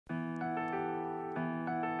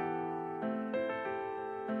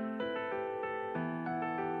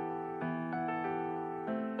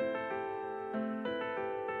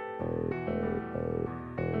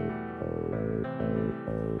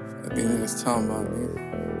What these niggas talking about, nigga?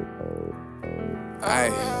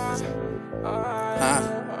 Ayy.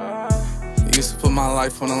 Used to put my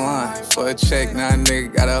life on the line for a check, now a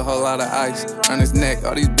nigga got a whole lot of ice on his neck.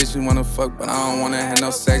 All these bitches wanna fuck, but I don't wanna have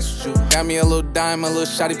no sex with you. Got me a little dime, a little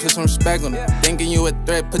shawty, put some respect on it. Thinking you a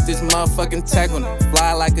threat, put this motherfucking tech on it.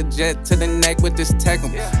 Fly like a jet to the neck with this tech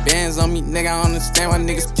on me. Bands on me, nigga, I don't understand why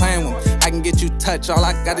niggas playing with me. I can get you touched, all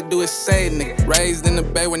I gotta do is say it, nigga. Raised in the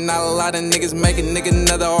Bay where not a lot of niggas make it, nigga.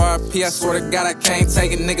 Another RIP, I swear to God I can't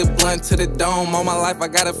take it, nigga. Blunt to the dome, all my life I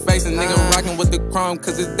gotta face it, nigga. Rockin' with the chrome,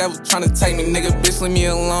 cause this devil's tryna take me, nigga. Bitch, leave me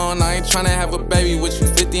alone, I ain't tryna have a baby with you.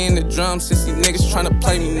 50 in the drums, since these niggas tryna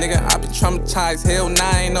play me, nigga. I been traumatized, hell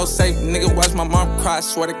nah, ain't no safety, nigga. Watch my mom cry,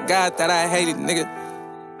 swear to God that I hate it, nigga.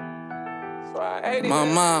 My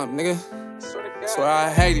mom, nigga. Swear I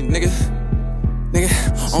hate it, nigga.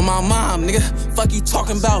 Nigga, on my mom, nigga. Fuck you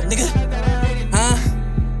talking about, nigga? Huh?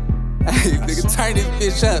 Hey, nigga, turn this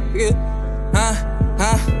bitch up, nigga.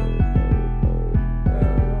 Huh?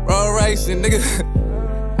 Roll racing, nigga.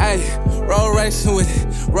 Hey, roll racing with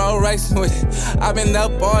it, roll racing with it. I been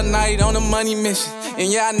up all night on a money mission.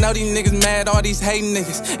 And yeah, I know these niggas mad, all these hating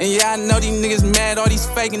niggas. And yeah, I know these niggas mad, all these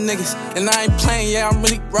faking niggas. And I ain't playing, yeah, I'm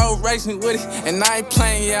really roll racing with it. And I ain't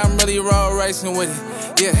playing, yeah, I'm really roll racing with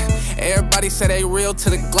it. Yeah, everybody say they real to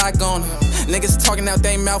the Glock on them. Niggas talking out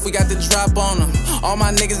they mouth, we got the drop on them. All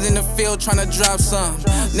my niggas in the field tryna drop some.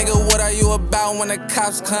 Nigga, what are you about when the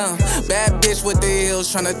cops come? Bad bitch with the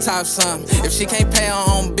heels tryna top some. If she can't pay her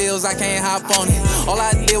own bills, I can't hop on it. All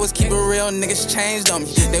I did was keep it real, niggas changed on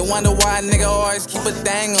me. They wonder why a nigga always keep a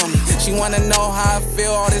dang on me. She wanna know how I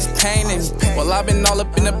feel, all this pain in me. Well, I been all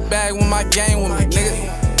up in the bag with my gang with me,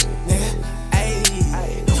 nigga.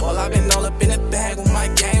 Well, I been all up in the bag with my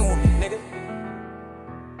gang with me, nigga.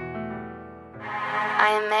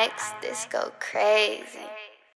 IMX, this go crazy.